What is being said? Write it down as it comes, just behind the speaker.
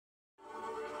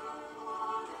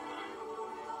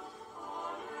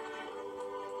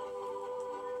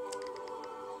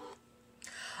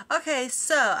Okay,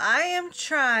 so I am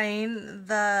trying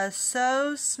the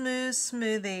So Smooth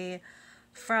smoothie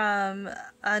from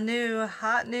a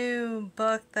hot new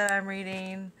book that I'm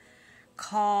reading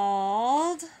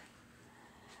called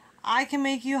I Can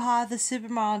Make You Hot, the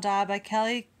Supermodel Diet by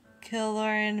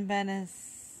Killoren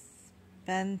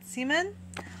Bensimon.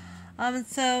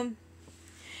 So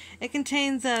it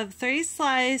contains of 3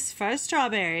 sliced fresh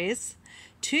strawberries,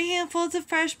 2 handfuls of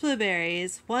fresh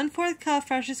blueberries, 1/4 cup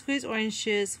freshly squeezed orange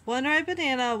juice, 1 ripe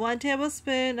banana, 1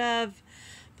 tablespoon of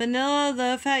vanilla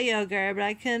low-fat yogurt, but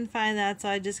I couldn't find that, so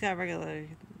I just got regular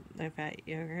low-fat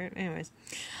yogurt. Anyways,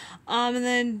 and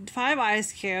then 5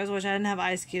 ice cubes, which I didn't have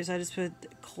ice cubes, so I just put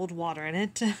cold water in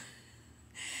it,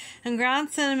 and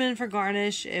ground cinnamon for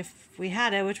garnish if we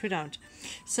had it, which we don't.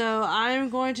 So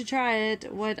I'm going to try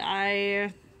it. What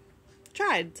I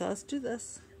tried. So let's do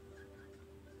this.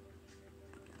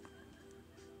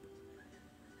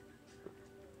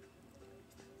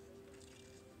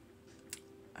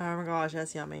 Oh my gosh,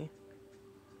 that's yummy.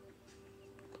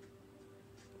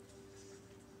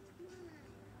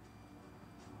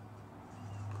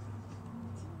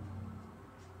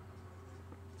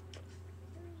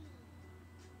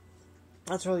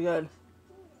 That's really good.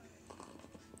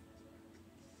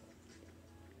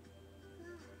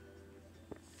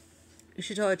 You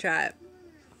should totally try it.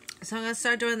 So I'm going to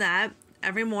start doing that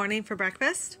every morning for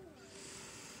breakfast.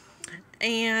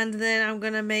 And then I'm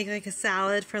going to make like a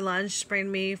salad for lunch to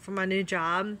bring me for my new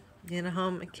job, being a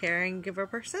home caregiver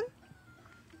person.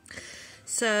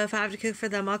 So if I have to cook for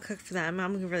them, I'll cook for them.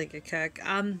 I'm a really good cook.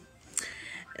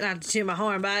 Not to toot my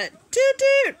horn, but toot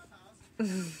toot!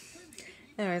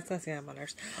 Anyways, that's getting on my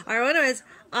nerves. Alright, well, anyways,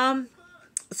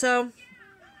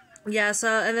 yeah,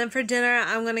 and then for dinner,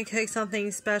 I'm going to cook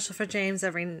something special for James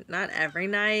not every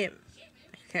night.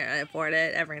 I can't really afford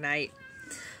it every night.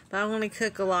 But I'm going to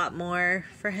cook a lot more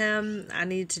for him. I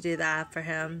need to do that for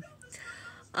him.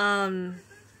 I've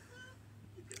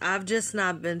just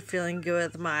not been feeling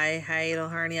good with my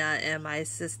hiatal hernia and my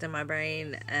cyst in my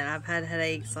brain. And I've had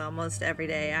headaches almost every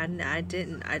day. I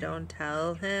don't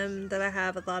tell him that I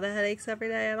have a lot of headaches every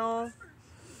day at all.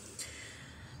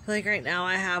 Like right now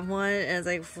I have one and it's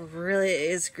like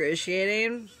really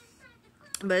excruciating,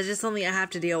 but it's just something I have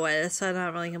to deal with, so I'm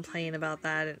not really complaining about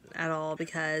that at all,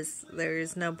 because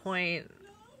there's no point,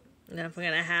 if I'm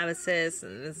gonna have a cyst,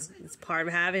 and it's part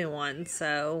of having one,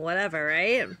 so whatever,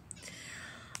 right?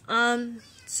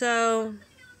 So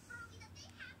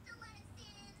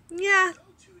yeah,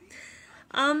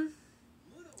 I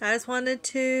just wanted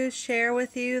to share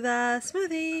with you the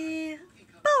smoothie.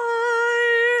 Bye.